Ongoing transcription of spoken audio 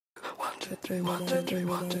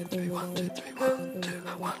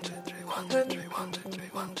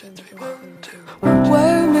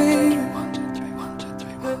Wear me,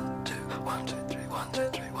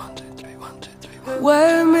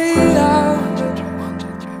 wear me out.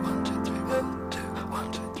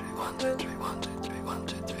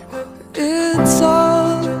 It's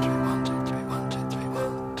all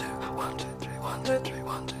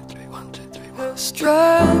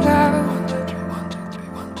strung out.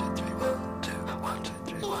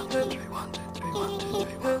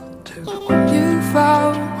 You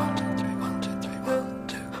found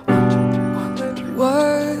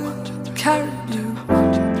what carried you.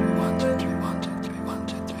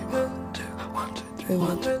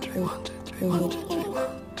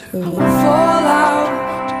 Fall out.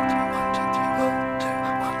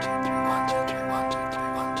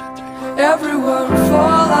 Everyone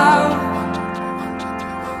fall out.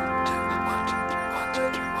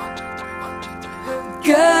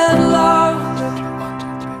 Get lost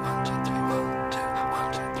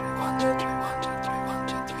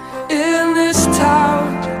in this town.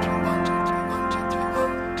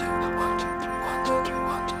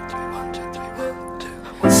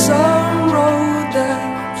 Some road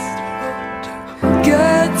that's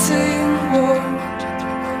getting warm,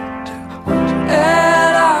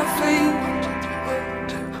 and I feel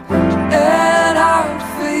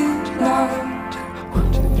now.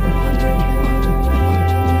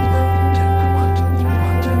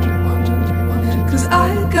 'Cause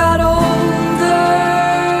I got older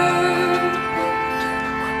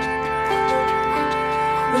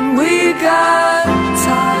and we got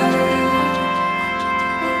tired.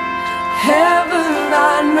 Heaven,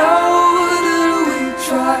 I know that we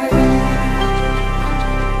tried.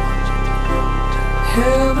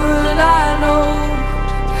 Heaven, I know.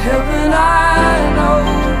 Heaven, I know.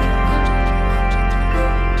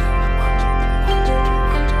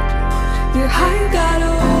 Yeah, I got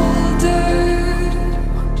older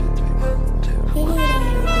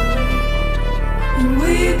and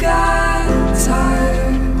we got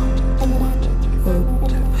tired.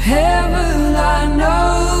 Heaven, I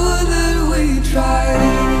know that we tried.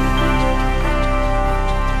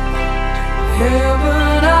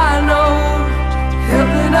 Heaven, I know.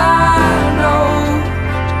 Heaven, I know.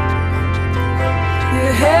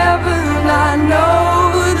 Yeah, heaven, I know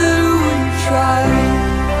that we tried.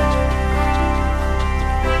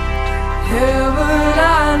 Heaven,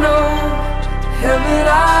 I know. Heaven,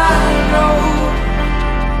 I know.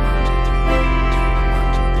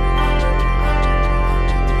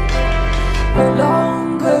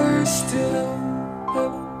 Longer still,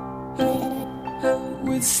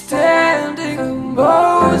 with stay.